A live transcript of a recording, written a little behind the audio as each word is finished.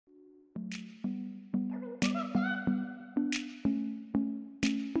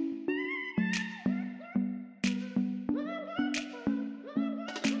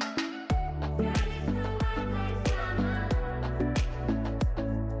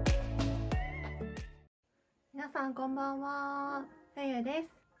さんこんばんは、さゆです。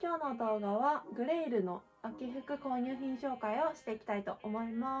今日の動画はグレールの秋服購入品紹介をしていきたいと思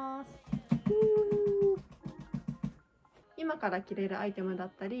います。今から着れるアイテムだ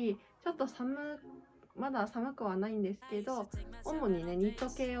ったり、ちょっとまだ寒くはないんですけど、主にね、ニット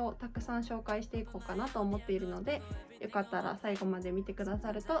系をたくさん紹介していこうかなと思っているので、よかったら最後まで見てくだ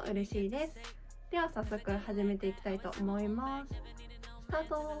さると嬉しいです。では早速始めていきたいと思います。スター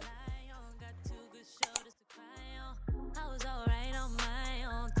ト。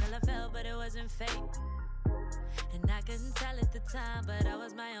And I couldn't tell at the time, but I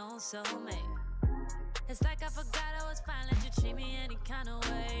was my own soulmate. It's like I forgot I was fine, let you treat me any kind of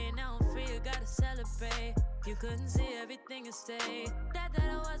way. Now I'm free, you gotta celebrate. You couldn't see everything and stay. That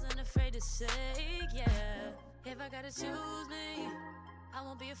I wasn't afraid to say, yeah. If I gotta choose me, I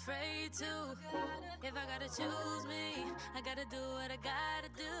won't be afraid to. If I gotta choose me, I gotta do what I gotta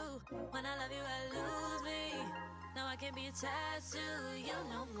do. When I love you, I lose me. Now I can't be attached to you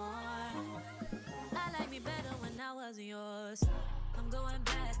no more. I like me better when I wasn't yours. I'm going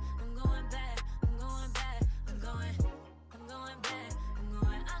back, I'm going back, I'm going back, I'm going back, I'm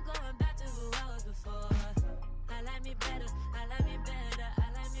going back to who I was before. I like me better, I like me better,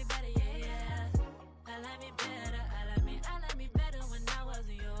 I like me better, yeah, yeah. I like me better, I like me better when I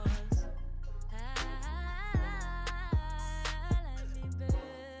wasn't yours. I like me better,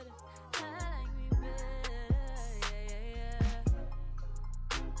 I like me better, yeah, yeah, yeah.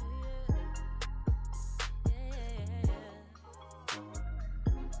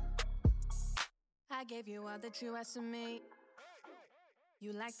 I gave you all that you asked of me.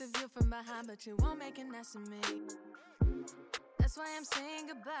 You like the view from behind, but you won't make an ass of me. That's why I'm saying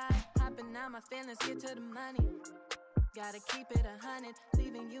goodbye. Hopping out my feelings, get to the money. Gotta keep it 100.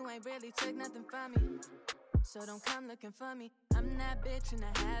 Leaving you ain't really took nothing from me. So don't come looking for me. I'm that bitch and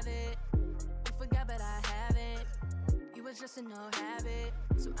I have it. You forgot but I haven't. You was just a no habit.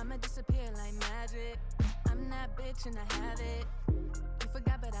 So I'ma disappear like magic. I'm that bitch and I have it. You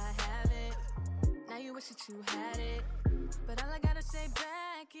forgot but I haven't. Now you wish that you had it. But all I gotta say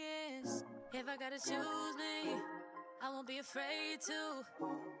back is, if I gotta choose me, I won't be afraid to.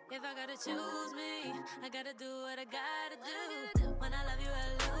 If I gotta choose me, I gotta do what I gotta do. When I love you,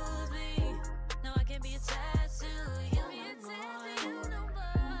 I lose me. No, I can't be attached to you no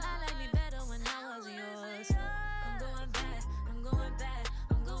more. I like me better when I wasn't yours. I'm going back, I'm going back,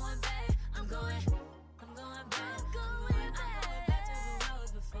 I'm going back, I'm going back, I'm going back to who I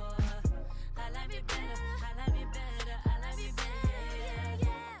was before. I like me better, I like me better, I like me better, yeah,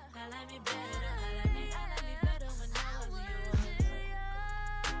 yeah. I like me better, I like me better when I wasn't yours.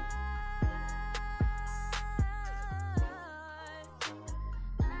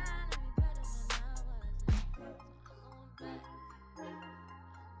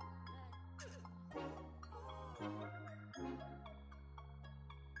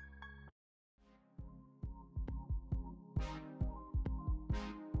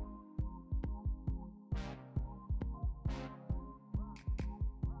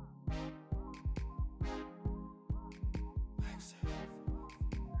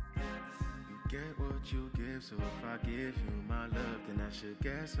 Get what you give, so if I give you my love, then I should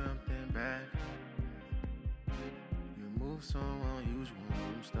get something back. You move so unusual,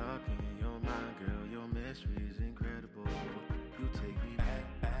 I'm stuck in your mind, girl. Your mystery's incredible. You take me back,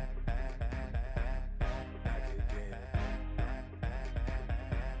 back, back, back, back, back, back again.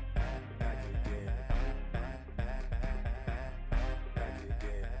 Back again. Back, back, back, back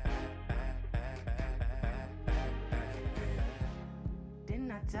again. Back again.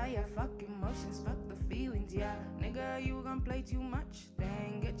 Didn't I tell ya, fuck emotions, fuck the feelings, yeah. Nigga, you gon' play too much,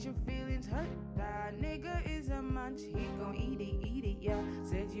 then get your feelings hurt. That nigga is a munch, he gon' eat it, yeah.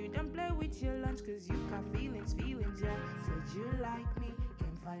 Said you don't play with your lunch, cause you got feelings, yeah. Said you like me,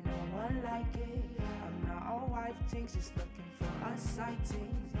 can't find no one like it. I'm not a wife, things just looking for a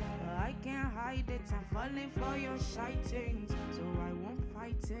sighting. But I can't hide it, I'm falling for your shitings. So I won't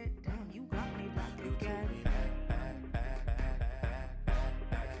fight it, damn, you got me back again.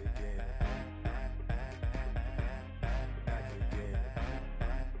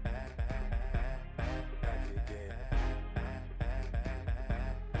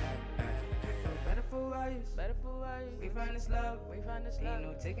 Better for us. We find this love. Ain't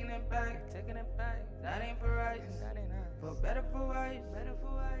no taking it back. That ain't for us. For better for us.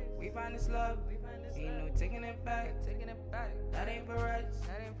 We find this love. Ain't no taking it back. That ain't for us.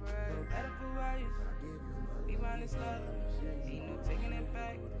 For better for us. We find this love. Ain't no taking it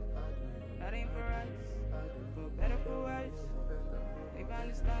back. That ain't for us. For better for us. We find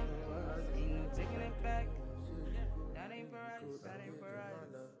this love. Ain't no taking it back. That ain't for us.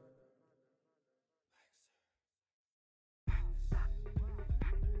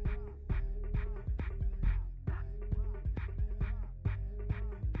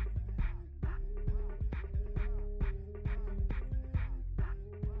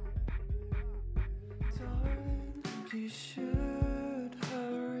 You should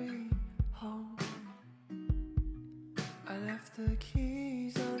hurry home. I left the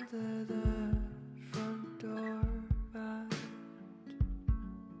keys under the front door mat.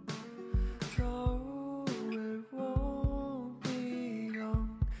 Though it won't be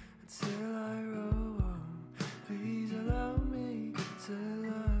long until I roll home. Please allow me to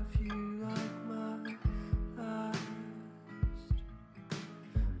love you like my last.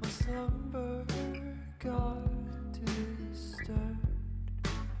 My slumber got disturbed,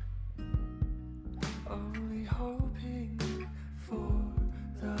 only hoping for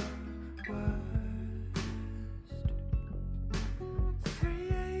the worst. 3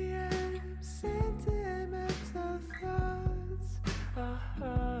 a.m. sentimental thoughts I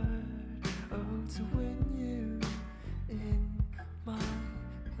heard. Oh, to win you in my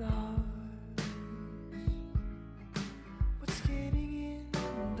loss. What's getting in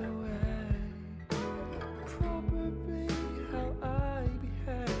the way? Probably how I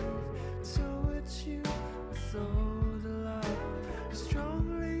behave towards you with all the love I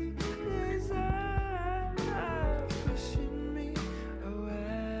strongly desire, pushing me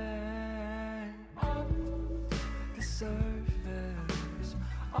away. On the surface,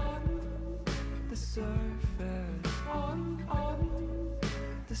 on the surface, on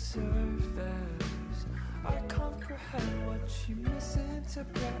the surface, I comprehend what you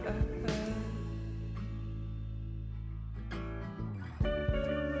misinterpret.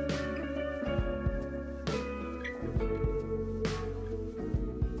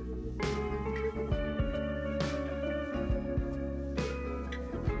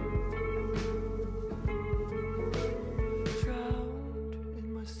 Drowned in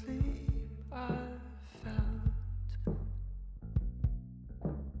my sleep, I felt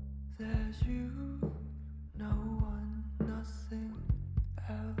there's you, no one, nothing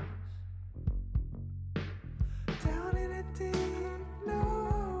else. Down in a deep, no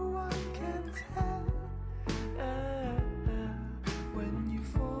one can tell. When you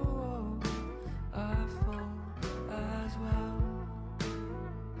fall, I fall as well.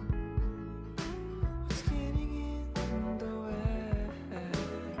 What's getting in the way?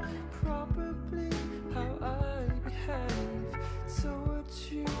 Probably how I behave towards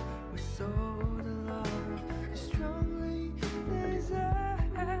you with all the love you strongly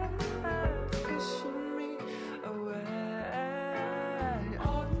desire, pushing me away.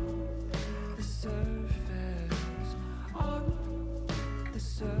 On the surface, on the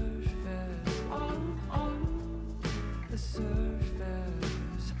surface, on the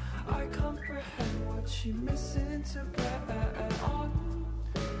surface, I comprehend what you misinterpret. On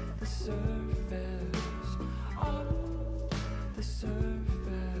the surface, on the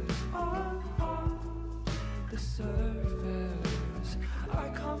surface, on the surface, I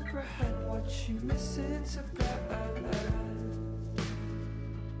comprehend what you misinterpret.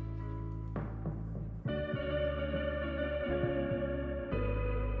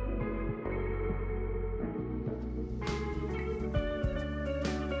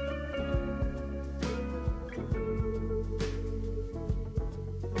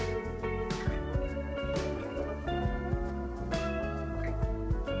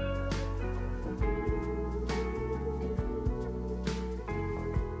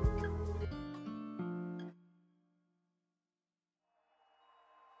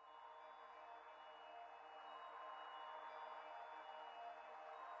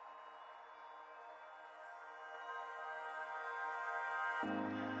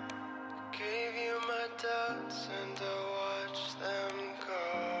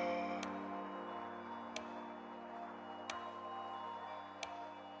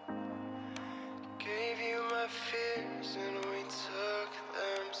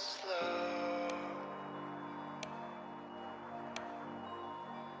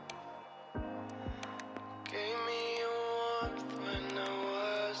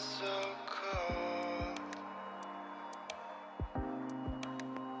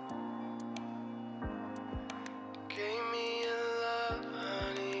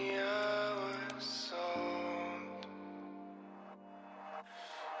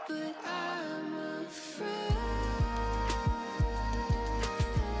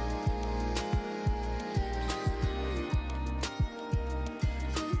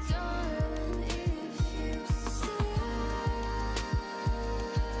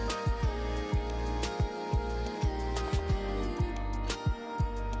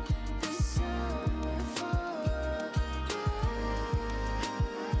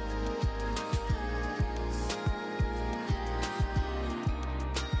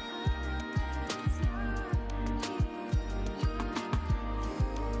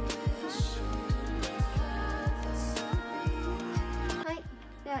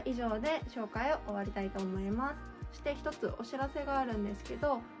 以上で紹介を終わりたいと思います。そして一つお知らせがあるんですけ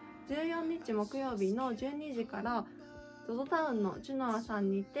ど、14日木曜日の12時から ZOZOTOWN のJUNOAHさ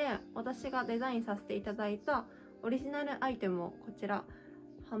んにて私がデザインさせていただいたオリジナルアイテムをこちら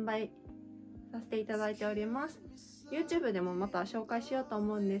販売させていただいております。 YouTube でもまた紹介しようと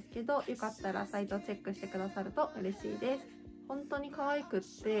思うんですけど、よかったらサイトチェックしてくださると嬉しいです。本当に可愛くっ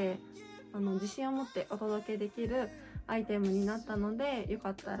て自信を持ってお届けできるアイテムになったので、よ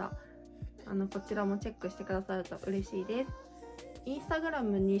かったらこちらもチェックしてくださると嬉しいです。インスタグラ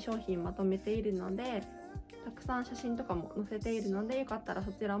ムに商品まとめているので、たくさん写真とかも載せているので、よかったら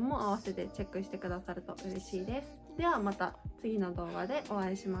そちらも合わせてチェックしてくださると嬉しいです。ではまた次の動画でお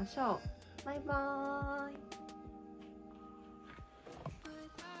会いしましょう。バイバーイ。